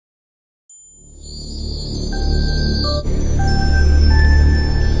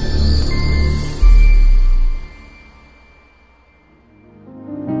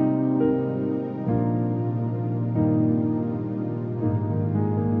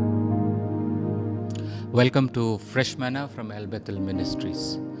Welcome to Fresh Manna from EL-BETHEL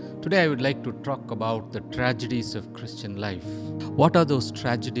Ministries. Today I would like to talk about the tragedies of Christian life. What are those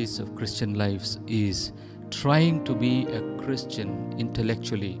tragedies of Christian lives is trying to be a Christian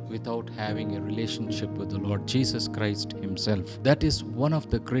intellectually without having a relationship with the Lord Jesus Christ Himself. That is one of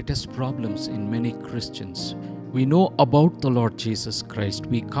the greatest problems in many Christians. We know about the Lord Jesus Christ.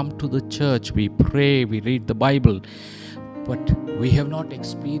 We come to the church, we pray, we read the Bible, but we have not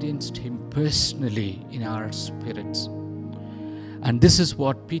experienced Him personally in our spirits. And this is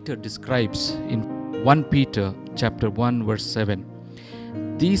what Peter describes in 1 Peter chapter 1 verse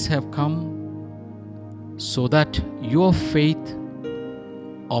 7. These have come so that your faith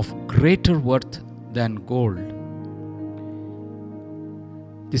of greater worth than gold,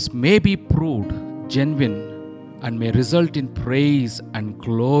 this may be proved genuine and may result in praise and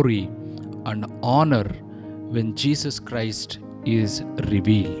glory and honor when Jesus Christ is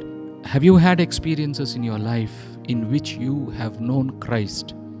revealed. Have you had experiences in your life in which you have known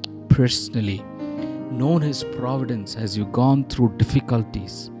Christ personally, known His providence as you've gone through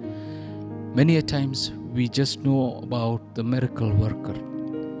difficulties? Many a times we just know about the miracle worker,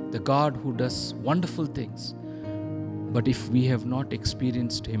 the God who does wonderful things. But if we have not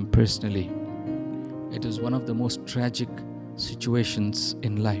experienced Him personally, it is one of the most tragic situations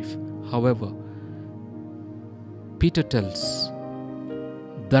in life. However, Peter tells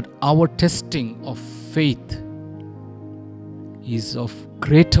that our testing of faith is of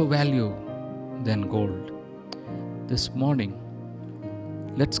greater value than gold. This morning,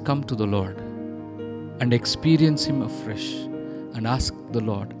 let's come to the Lord and experience Him afresh and ask the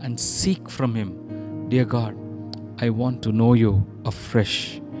Lord and seek from Him, dear God, I want to know You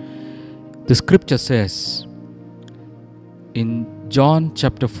afresh. The scripture says in John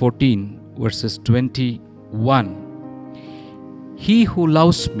chapter 14 verses 21, He who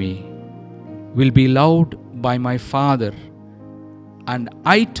loves me will be loved by my Father, and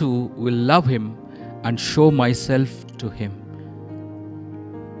I too will love him and show myself to him.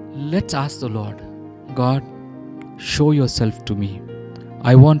 Let's ask the Lord, God, show Yourself to me.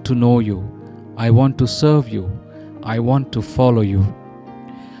 I want to know You. I want to serve You. I want to follow You,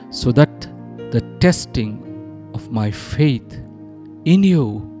 so that the testing of my faith in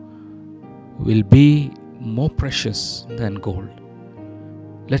You will be more precious than gold.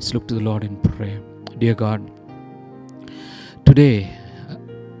 Let's look to the Lord in prayer. Dear God, today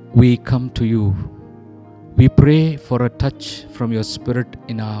we come to You. We pray for a touch from Your Spirit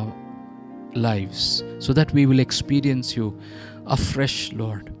in our lives so that we will experience You afresh,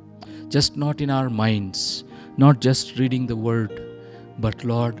 Lord. Just not in our minds, not just reading the Word, but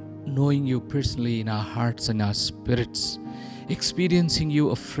Lord, knowing You personally in our hearts and our spirits, experiencing You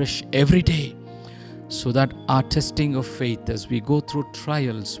afresh every day, so that our testing of faith, as we go through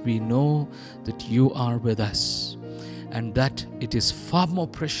trials, we know that You are with us and that it is far more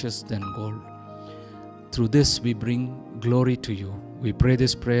precious than gold. Through this we bring glory to You. We pray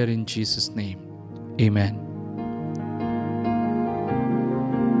this prayer in Jesus' name. Amen.